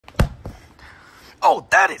Oh,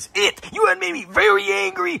 that is it! You had made me very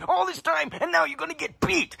angry all this time, and now you're gonna get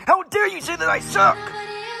beat! How dare you say that I suck!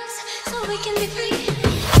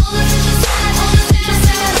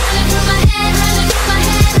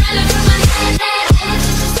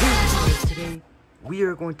 Today, we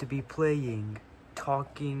are going to be playing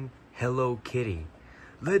Talking Hello Kitty.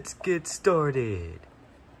 Let's get started!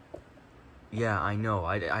 Yeah, I know.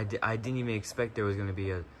 I didn't even expect there was gonna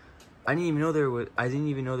be a... I didn't even know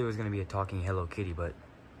there was gonna be a talking Hello Kitty, but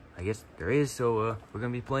I guess there is, so we're gonna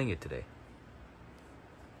be playing it today.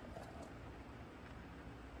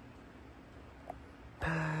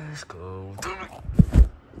 Passcode.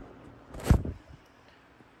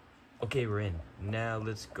 Okay, we're in. Now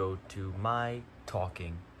let's go to my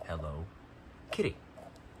talking Hello Kitty.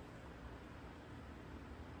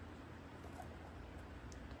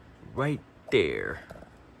 Right there.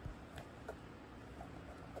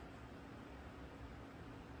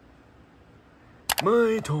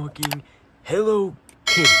 My talking Hello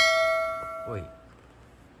Kitty. Wait.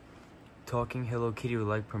 Talking Hello Kitty would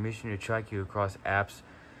like permission to track you across apps.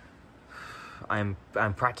 I'm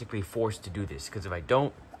practically forced to do this, because if I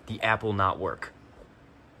don't, the app will not work.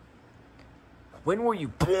 When were you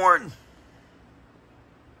born?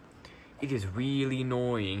 It is really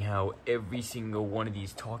annoying how every single one of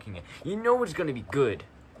these talking... You know it's gonna be good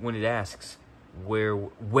when it asks,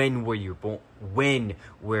 when were you born? When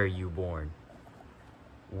were you born?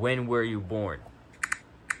 When were you born?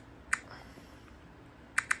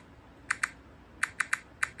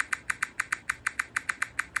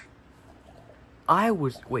 I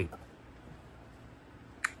was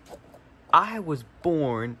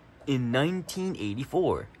born in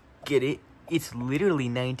 1984. Get it? It's literally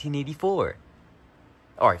 1984.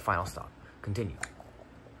 Alright, fine, I'll stop. Continue.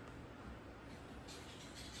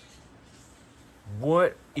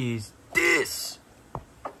 What is this?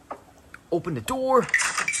 Open the door.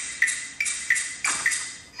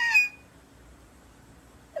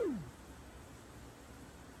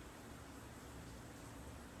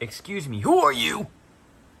 Excuse me, who are you?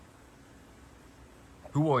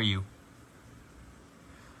 Who are you?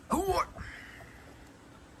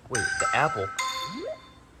 Wait, the apple?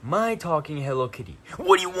 My talking Hello Kitty.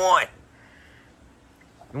 What do you want?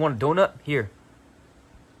 You want a donut? Here.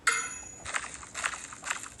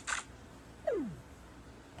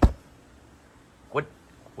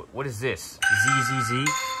 What is this? ZZZ?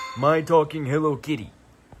 My talking Hello Kitty.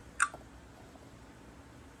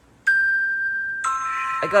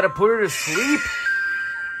 I gotta put her to sleep?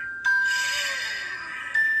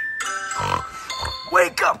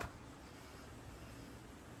 Wake up!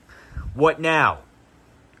 What now?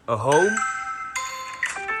 A home?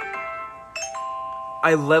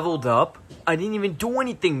 I leveled up? I didn't even do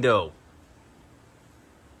anything though.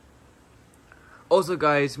 Also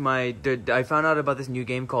guys, I found out about this new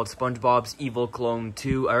game called SpongeBob's Evil Clone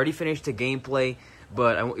 2. I already finished the gameplay,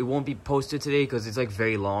 but it won't be posted today because it's like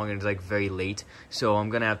very long and it's like very late. So I'm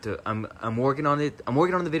gonna have to. I'm working on it. I'm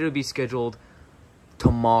working on the video to be scheduled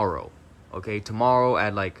tomorrow. Okay, tomorrow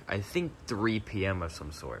at like I think 3 p.m. of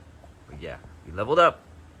some sort. But yeah, we leveled up.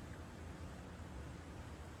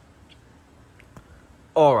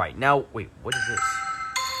 All right, now wait. What is this?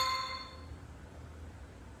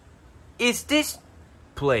 Is this?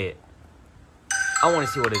 Play it. I want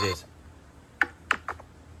to see what it is.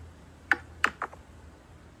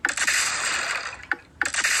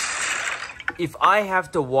 If I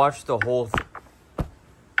have to watch the whole thing.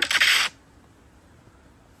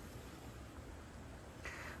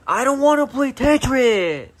 I don't want to play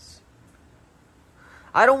Tetris.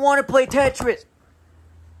 I don't want to play Tetris.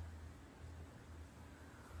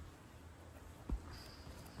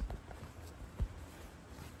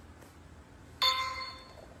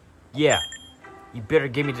 Yeah, you better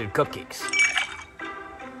give me the cupcakes.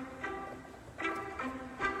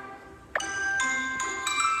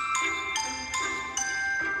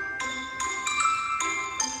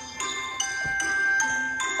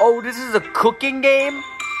 Oh, this is a cooking game?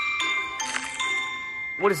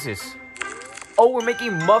 What is this? Oh, we're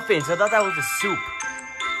making muffins. I thought that was a soup.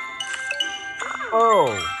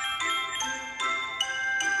 Oh.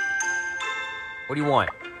 What do you want?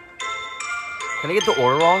 Can I get the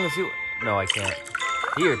order wrong? Let's see. No, I can't.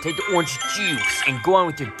 Here, take the orange juice and go on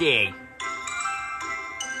with your day.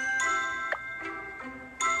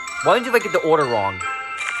 Why didn't you get the order wrong?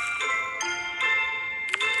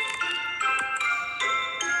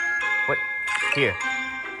 What? Here.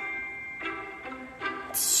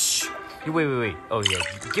 Wait. Oh, yeah.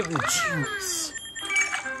 Give him the juice.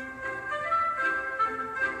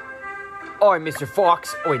 Alright, Mr.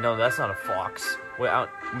 Fox. Oh, wait, no, that's not a fox. Wait,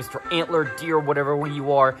 Mr. Antler, Deer, whatever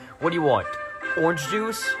you are. What do you want? Orange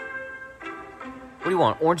juice? What do you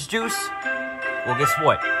want? Orange juice? Well, guess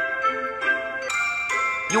what?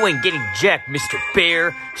 You ain't getting jack, Mr.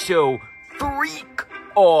 Bear, so freak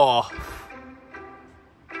off.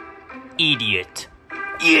 Idiot.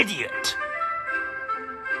 Idiot.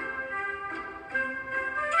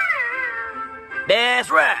 That's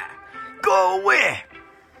right. Go away.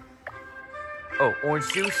 Oh,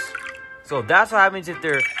 orange juice? So that's what happens if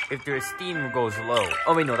their esteem goes low.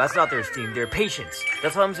 Oh wait, no, that's not their esteem, their patience.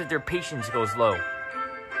 That's what happens if their patience goes low.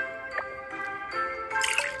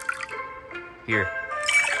 Here.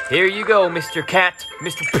 Here you go, Mr. Cat.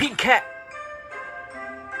 Mr. Pink Cat.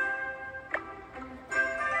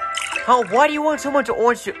 Oh, why do you want so much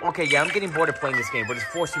orange juice? Okay, yeah, I'm getting bored of playing this game, but it's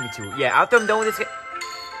forcing me to. Yeah, after I'm done with this game.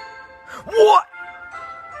 What?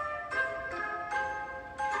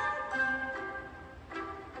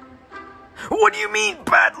 What do you mean,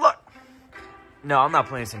 bad luck? No, I'm not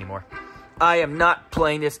playing this anymore. I am not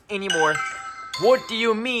playing this anymore. What do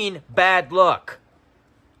you mean, bad luck?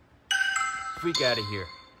 Freak out of here.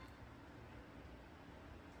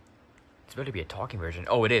 It's better to be a talking version.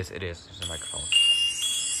 Oh, it is. It is. There's a microphone.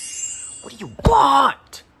 What do you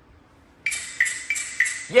want?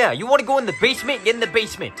 Yeah, you want to go in the basement? Get in the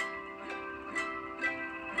basement.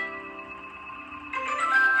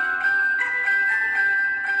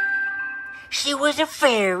 She was a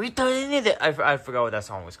fairy turning into... I forgot what that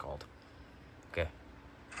song was called. Okay.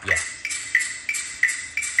 Yeah.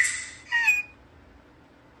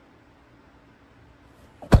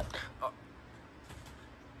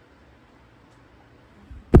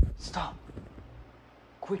 Stop.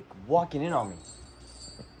 Quit walking in on me.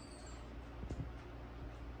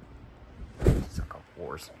 It's like a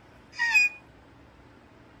horse.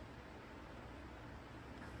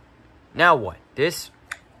 Now what? This...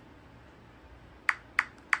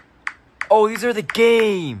 Oh, these are the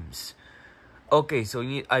games. Okay,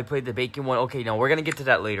 so I played the bacon one. Okay, now we're gonna get to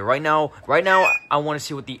that later. Right now, I want to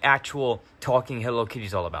see what the actual talking Hello Kitty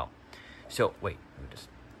is all about. So wait, let me just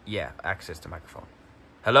access the microphone.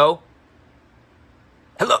 Hello.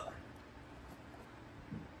 Hello.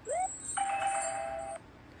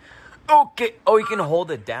 Okay. Oh, you can hold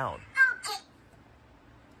it down.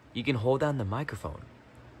 You can hold down the microphone.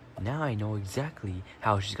 Now I know exactly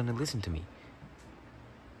how she's gonna listen to me.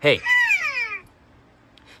 Hey.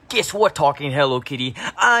 Guess what, talking Hello Kitty?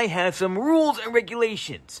 I have some rules and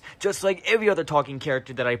regulations, just like every other talking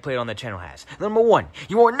character that I played on the channel has. Number 1,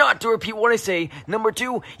 you are not to repeat what I say. Number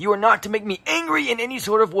 2, you are not to make me angry in any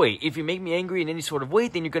sort of way. If you make me angry in any sort of way,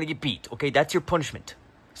 then you're gonna get beat. Okay, that's your punishment.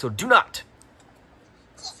 So do not.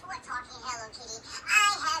 Guess what, talking Hello Kitty?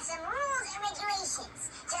 I have some rules and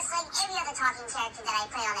regulations, just like every other talking character that I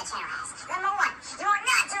play on the channel has. Number 1, you are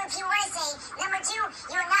not to repeat what I say. Number 2,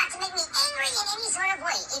 you are not to make me angry in any sort of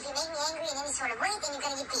way. If you make me angry in any sort of way, then you're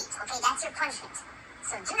gonna get beat. Okay, that's your punishment.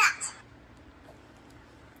 So do not.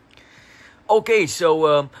 Okay,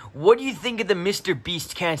 so what do you think of the Mr.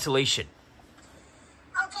 Beast cancellation?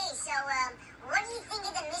 Okay, so what do you think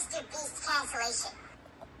of the Mr. Beast cancellation?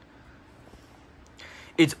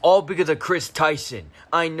 It's all because of Chris Tyson.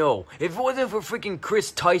 I know. If it wasn't for freaking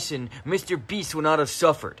Chris Tyson, Mr. Beast would not have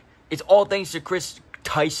suffered. It's all thanks to Chris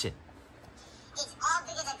Tyson. It's all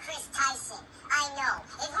because of Chris Tyson. I know.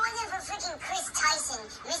 If it wasn't for freaking Chris Tyson,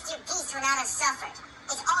 Mr. Beast would not have suffered.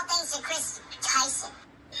 It's all thanks to Chris Tyson.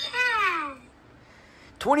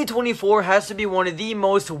 2024 has to be one of the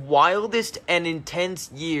most wildest and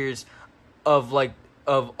intense years of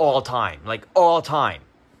all time. Like all time.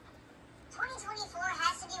 2024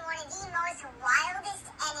 has to be one of the most wildest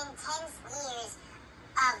and intense years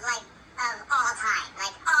of all time.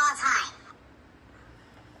 Like all time.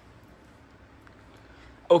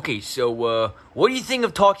 Okay, so what do you think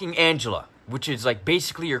of Talking Angela, which is like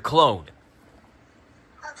basically your clone?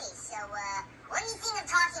 Okay, so what do you think of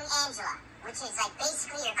Talking Angela, which is like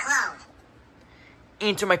basically your clone?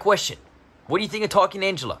 Answer my question. What do you think of Talking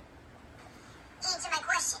Angela? Answer my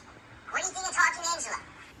question. What do you think of Talking Angela?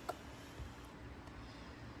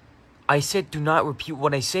 I said do not repeat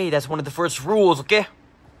what I say. That's one of the first rules, okay?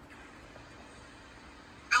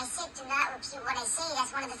 I said do not repeat what I say.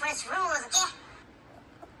 That's one of the first rules, okay?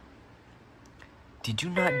 Did you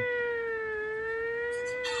not...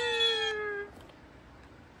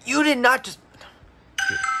 You did not just...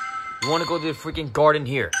 Here. You want to go to the freaking garden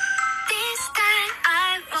here.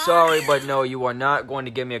 Sorry, but no, you are not going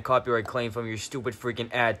to get me a copyright claim from your stupid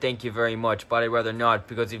freaking ad. Thank you very much, but I'd rather not,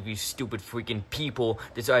 because if you stupid freaking people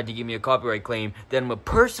decide to give me a copyright claim, then I'm gonna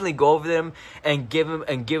personally go over them and give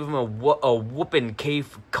them a whooping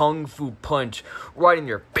kung fu punch right in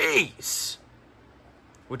their face,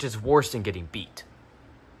 which is worse than getting beat.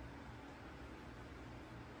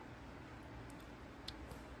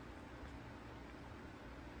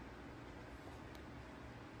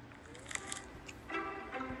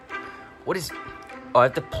 What is... Oh, I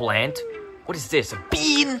have to plant? What is this? A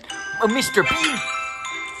bean? A Mr. Bean?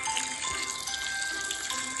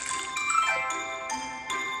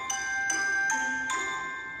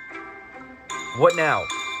 What now?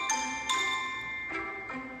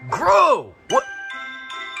 Grow! What?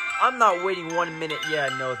 I'm not waiting 1 minute.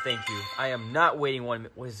 Yeah, no, thank you. I am not waiting 1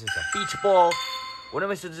 minute. What is this? A beach ball? What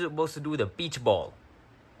am I supposed to do with a beach ball?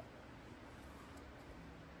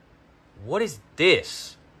 What is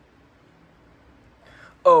this?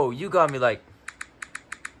 Oh, you got me like...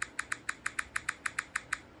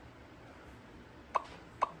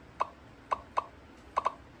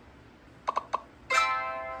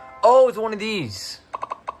 Oh, it's one of these.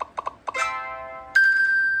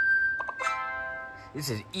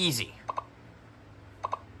 This is easy.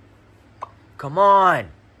 Come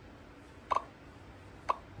on.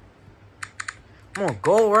 Come on,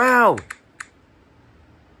 go around.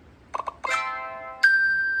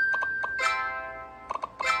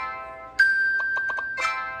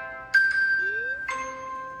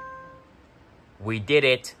 We did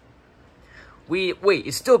it. Wait,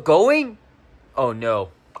 it's still going? Oh no.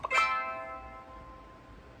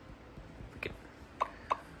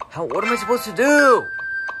 What am I supposed to do?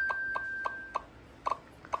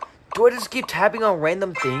 Do I just keep tapping on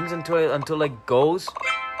random things until like goes?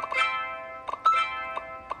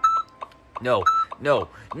 No.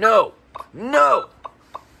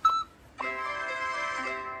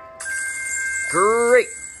 Great.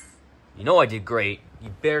 You know I did great. You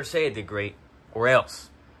better say I did great, or else.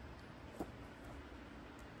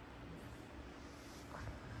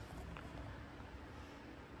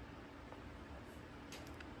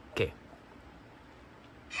 Okay.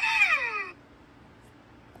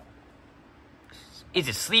 Is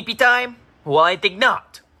it sleepy time? Well, I think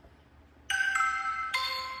not.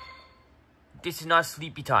 This is not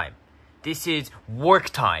sleepy time. This is work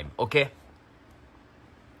time, okay?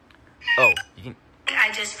 Oh, you can...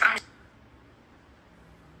 I just found...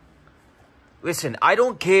 Listen, I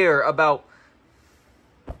don't care about...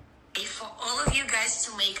 For all of you guys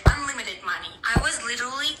to make unlimited money. I was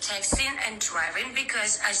literally texting and driving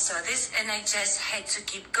because I saw this and I just had to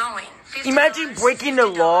keep going. Imagine breaking the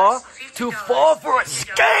law to fall for a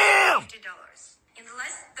scam! $50. In the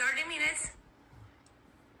last 30 minutes...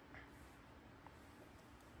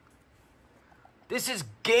 This is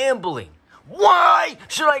gambling. Why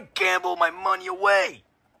should I gamble my money away?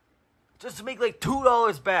 Just to make like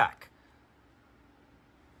 $2 back.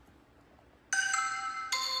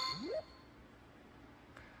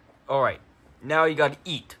 Alright, now you gotta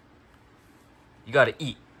eat. You gotta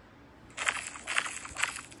eat.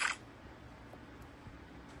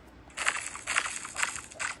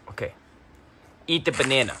 Okay. Eat the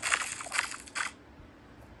banana.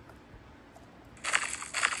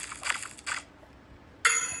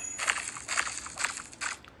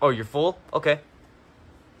 Oh, you're full? Okay.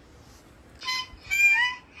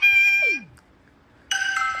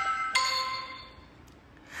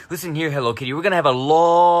 Listen here, Hello Kitty. We're gonna have a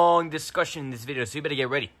long discussion in this video, so you better get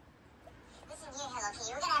ready. Listen here, Hello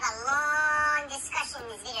Kitty. We're gonna have a long discussion in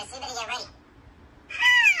this video, so you better get ready.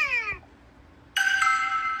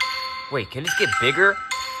 Wait, can this get bigger?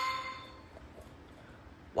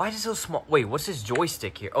 Why is it so small? Wait, what's this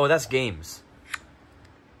joystick here? Oh, that's games.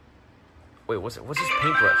 Wait, what's this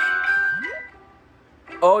paintbrush?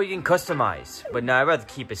 Oh, you can customize. But nah, I'd rather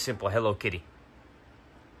keep it simple. Hello Kitty.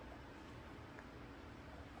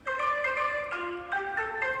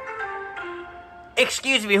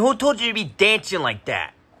 Excuse me, who told you to be dancing like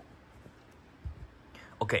that?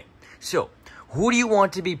 Okay, so, who do you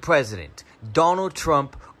want to be president? Donald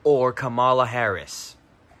Trump or Kamala Harris?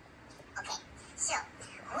 Okay, so,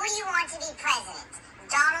 who do you want to be president?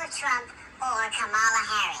 Donald Trump or Kamala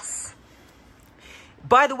Harris?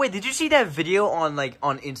 By the way, did you see that video on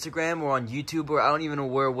Instagram or on YouTube, or I don't even know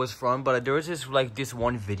where it was from, but there was this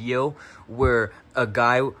one video where a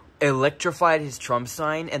guy electrified his Trump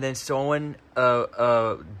sign, and then someone,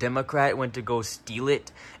 a Democrat, went to go steal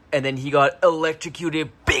it, and then he got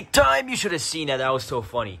electrocuted big time. You should have seen that. That was so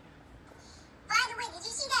funny. By the way, did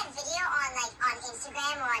you see that video on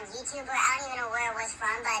Instagram or on YouTube, or I don't even know where it was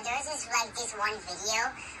from, but there was this one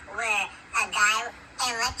video where a guy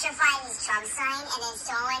electrified his Trump sign, and then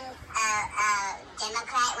someone, a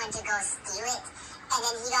Democrat, went to go steal it, and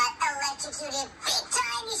then he got electrocuted big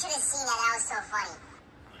time. You should have seen that. That was so funny.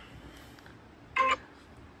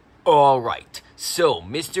 Alright, so,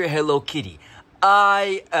 Mr. Hello Kitty, do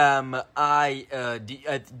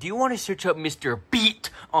you want to search up Mr. Beat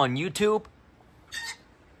on YouTube?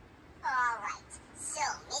 Alright, so,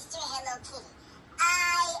 Mr. Hello Kitty,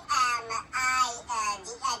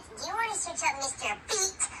 do you want to search up Mr.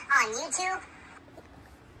 Beat on YouTube?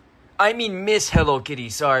 I mean Miss Hello Kitty.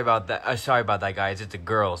 Sorry about that. Sorry about that, guys. It's a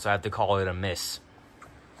girl, so I have to call it a miss.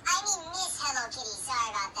 I mean Miss Hello Kitty. Sorry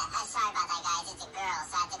about that. Sorry about that, guys. It's a girl,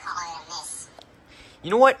 so I have to call it a miss. You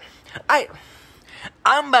know what?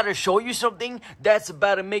 I'm about to show you something that's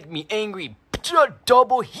about to make me angry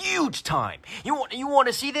double huge time. You want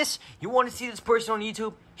to see this? You want to see this person on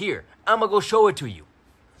YouTube? Here, I'm gonna go show it to you.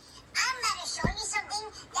 I'm about to show you something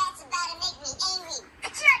that's about to make me angry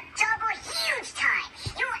double huge time.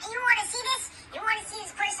 You want to see this? You want to see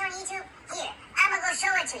this person on YouTube? Here, I'm gonna go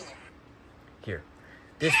show it to you. Here,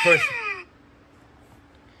 this person.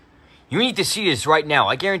 You need to see this right now.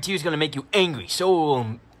 I guarantee it's gonna make you angry. So,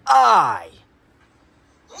 You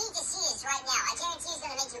need to see this right now. I guarantee it's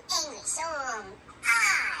gonna make you angry. So,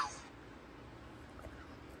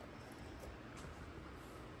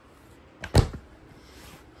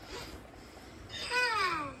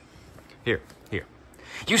 Here.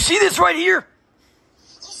 You see this right here?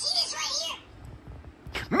 You see this right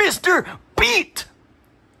here? Mr. Beat!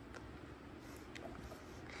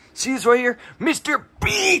 See this right here? Mr.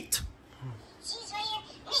 Beat! See this right here?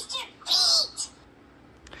 Mr. Beat!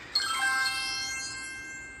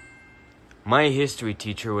 My history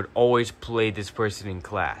teacher would always play this person in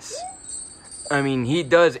class. I mean, he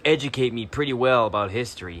does educate me pretty well about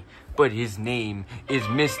history, but his name is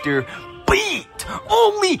Mr. Beat!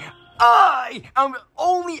 Only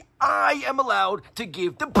I am allowed to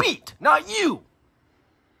give the beat, not you!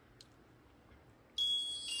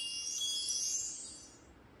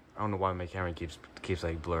 I don't know why my camera keeps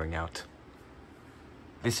like blurring out.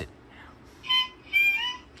 Listen.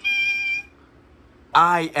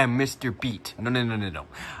 I am Mr. Beat. No.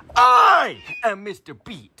 I am Mr.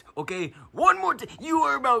 Beat, okay? One more time. You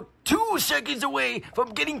are about 2 seconds away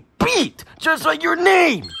from getting beat, just like your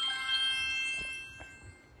name.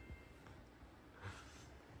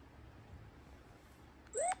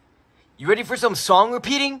 You ready for some song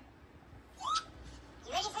repeating?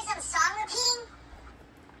 You ready for some song repeating?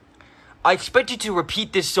 I expect you to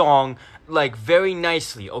repeat this song, like, very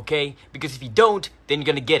nicely, okay? Because if you don't, then you're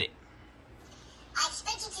gonna get it. I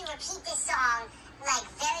expect you to repeat this song, like,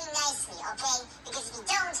 very nicely, okay? Because if you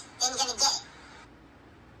don't, then you're gonna get it.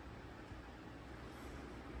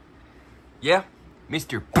 Yeah?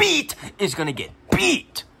 Mr. Beat is gonna get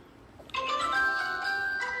beat.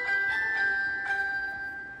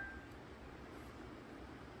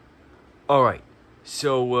 Alright,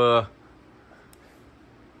 so,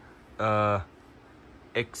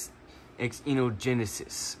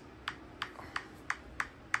 Xenogenesis.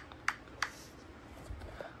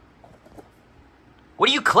 What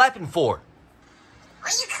are you clapping for?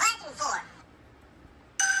 What are you clapping for?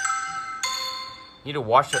 Need to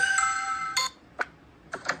wash it.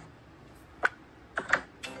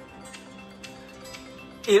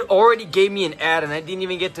 It already gave me an ad and I didn't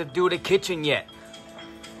even get to do the kitchen yet.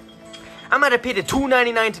 I'm gonna pay the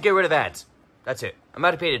 $2.99 to get rid of ads. That's it. I'm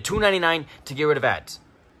gonna pay the $2.99 to get rid of ads.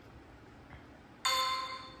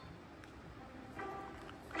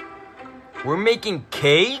 We're making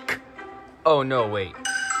cake? Oh no, wait.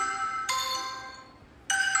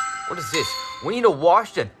 What is this? We need to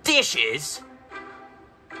wash the dishes?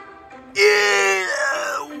 Ew!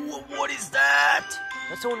 What is that?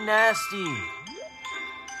 That's so nasty.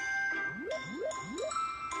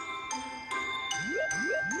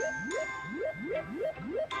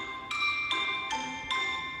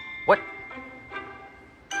 What?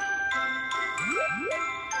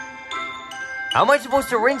 How am I supposed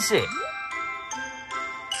to rinse it?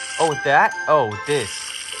 Oh, with that? Oh, with this.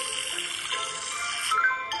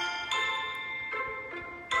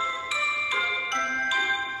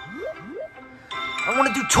 I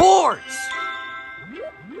want to do chores!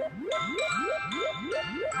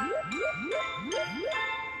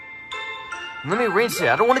 Let me rinse it.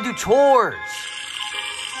 I don't want to do chores.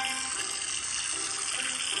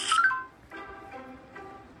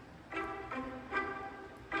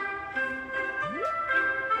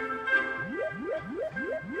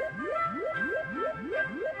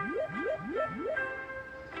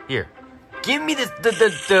 Here, give me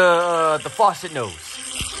the faucet nose.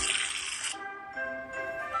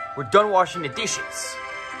 We're done washing the dishes.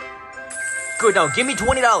 Good, now give me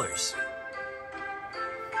 $20.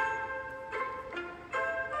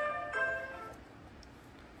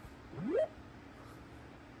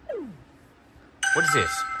 What is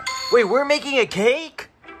this? Wait, we're making a cake?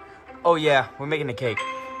 Oh yeah, we're making a cake.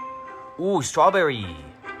 Ooh, strawberry.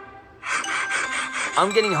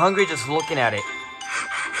 I'm getting hungry just looking at it.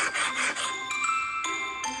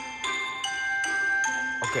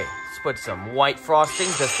 Okay, let's put some white frosting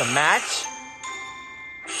just to match.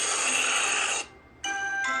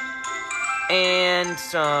 And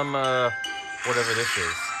some, whatever this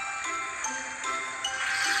is.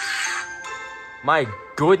 My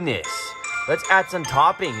goodness. Let's add some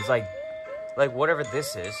toppings, like whatever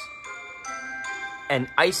this is. And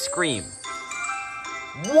ice cream.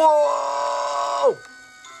 Whoa!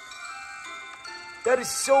 That is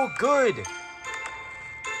so good.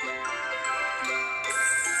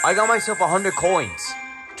 I got myself 100 coins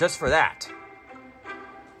just for that.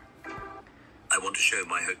 I want to show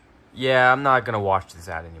my hope. Yeah, I'm not gonna watch this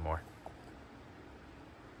ad anymore.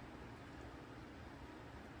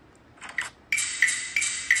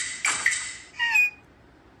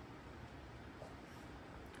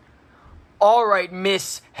 Alright,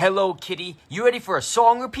 Miss Hello Kitty, you ready for a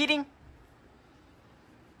song repeating?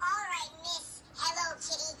 Alright, Miss Hello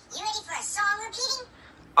Kitty, you ready for a song repeating?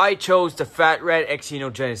 I chose the Fat Red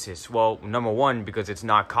Xenogenesis. Well, number one, because it's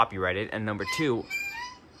not copyrighted, and number two,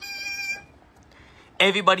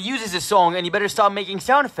 everybody uses this song, and you better stop making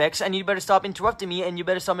sound effects, and you better stop interrupting me, and you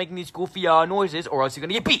better stop making these goofy noises, or else you're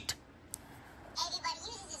gonna get beat. Everybody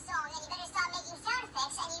uses this song, and you better stop making sound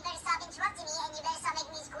effects, and you better stop interrupting me, and you better stop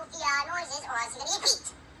making these goofy noises, or else you're gonna get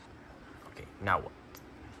beat. Okay, now what?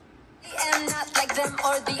 I am not like them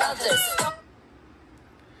or the others.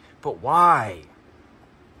 But why?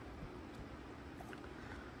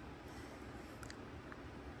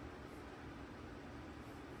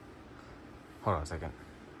 Hold on a second.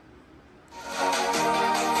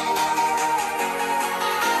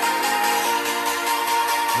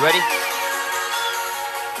 You ready?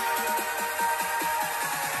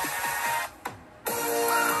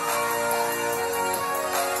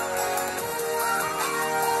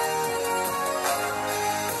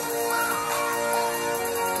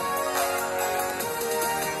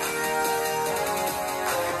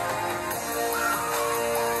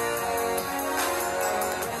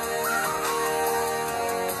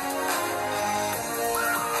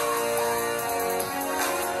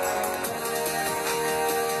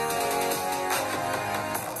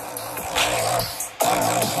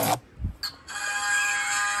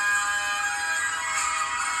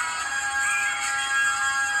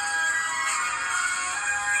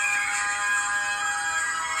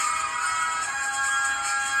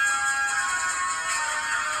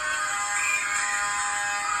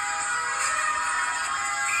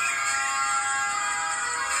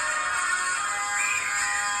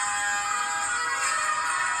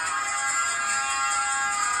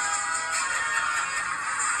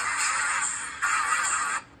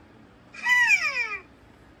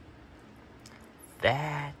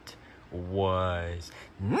 That was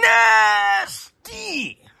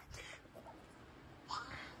nasty.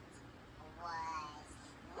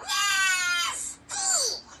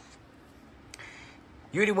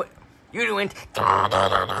 You went.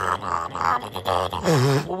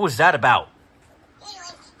 What was that about?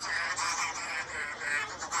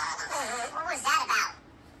 What was that about?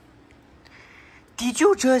 Did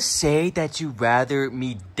you just say that you'd rather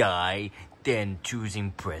me die than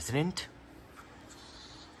choosing president?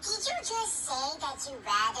 Did you just say that you'd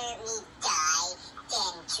rather me die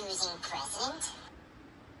than choosing president?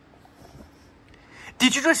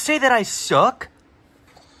 Did you just say that I suck?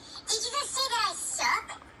 Did you just say that I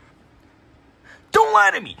suck? Don't lie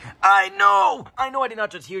to me. I know I did not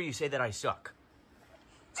just hear you say that I suck.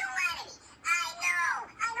 Don't lie to me. I know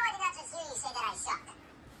I did not just hear you say that I suck.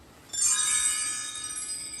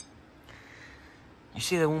 You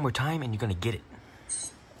say that one more time and you're gonna get it.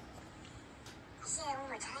 Say that one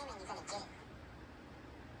more time and you're gonna get it.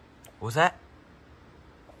 What was that?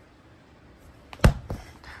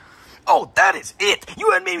 Oh, that is it! You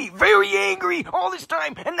had made me very angry all this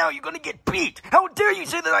time, and now you're gonna get beat! How dare you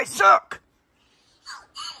say that I suck! Oh,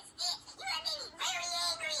 that is it! You had made me very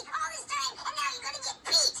angry all this time, and now you're gonna get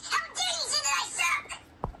beat! How dare you say that I suck!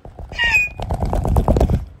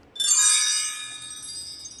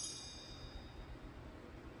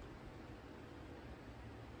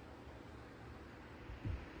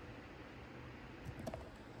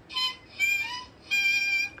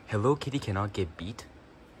 Hello Kitty cannot get beat?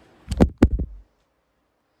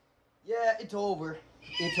 Yeah, it's over.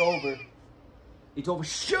 It's over. It's over.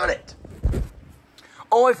 Shut it!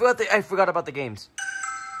 Oh, I forgot about the games.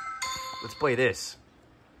 Let's play this.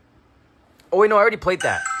 Oh wait, no, I already played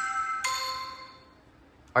that.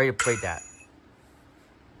 I already played that.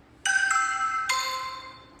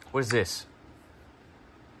 What is this?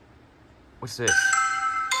 What's this?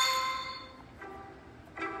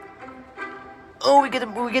 Oh, we get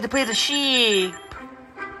to play the sheep.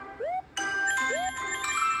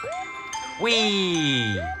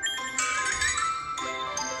 Wee.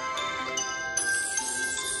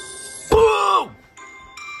 Boom.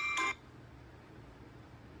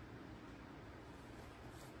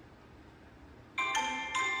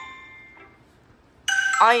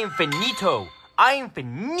 I am finito. I am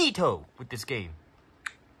finito with this game.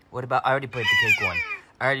 What about... I already played the cake one.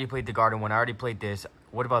 I already played the garden one. I already played this.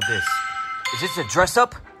 What about this? Is this a dress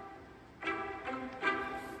up?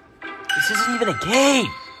 This isn't even a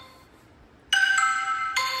game.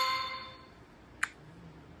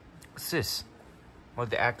 What's this?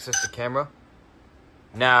 Want to access the camera?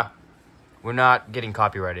 Nah. We're not getting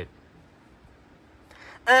copyrighted.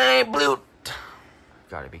 Hey, Blue.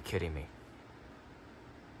 Gotta be kidding me.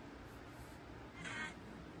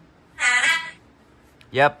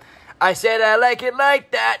 Yep. I said I like it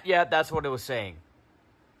like that. Yep, that's what it was saying.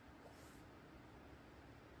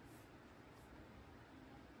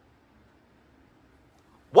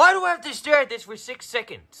 Why do I have to stare at this for 6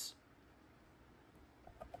 seconds?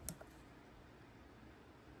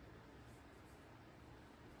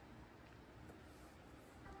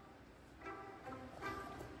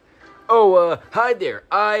 Oh, hi there.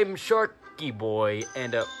 I'm Sharky Boy,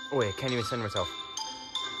 and, wait, I can't even send myself.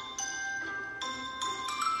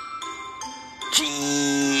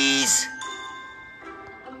 Cheese!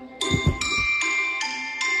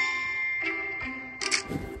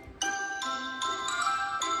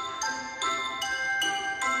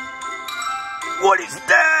 What is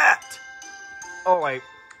that? Oh, wait.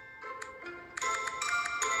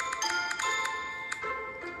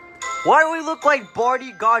 Why do we look like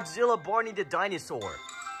Barney, Godzilla, Barney the dinosaur?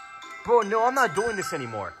 Bro, no, I'm not doing this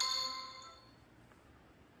anymore.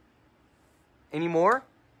 Anymore?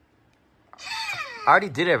 I already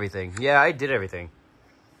did everything. Yeah, I did everything.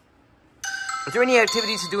 Is there any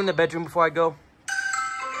activities to do in the bedroom before I go?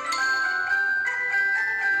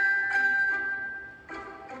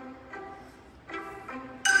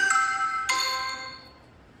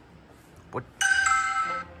 What?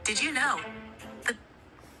 Did you know? The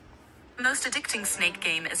most addicting Snake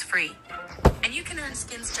game is free. And you can earn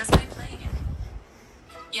skins just by playing it.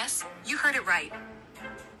 Yes, you heard it right.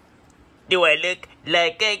 Do I look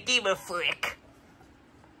like I give a frick?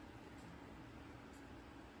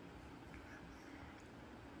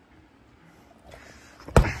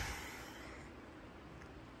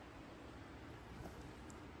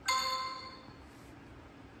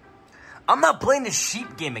 I'm not playing the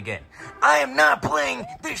sheep game again. I am not playing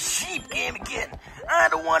the sheep game again. I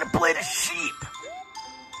don't want to play the sheep.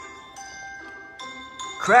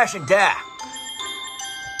 Crash and die.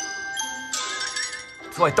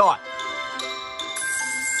 That's what I thought.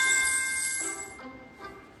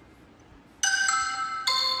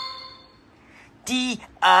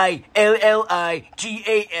 D-I-L-L-I-G-A-F,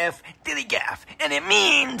 Dillygaff, and it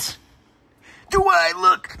means, do I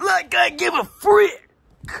look like I give a frick?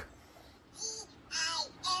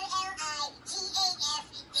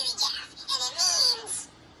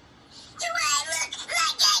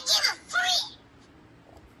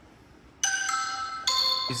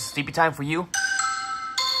 Is it sleepy time for you?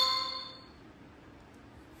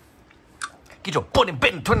 Get your butt in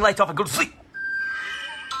bed and turn the lights off and go to sleep.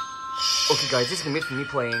 Okay, guys, this is gonna be me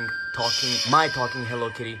playing my talking Hello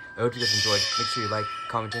Kitty. I hope you guys enjoyed. Make sure you like,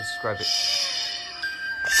 comment, and subscribe it.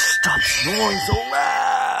 Stop snoring so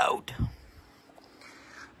loud.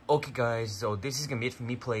 Okay, guys, so this is gonna be it for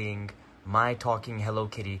me playing my talking Hello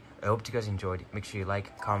Kitty. I hope you guys enjoyed. Make sure you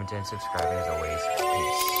like, comment, and subscribe. And as always,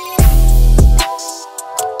 peace.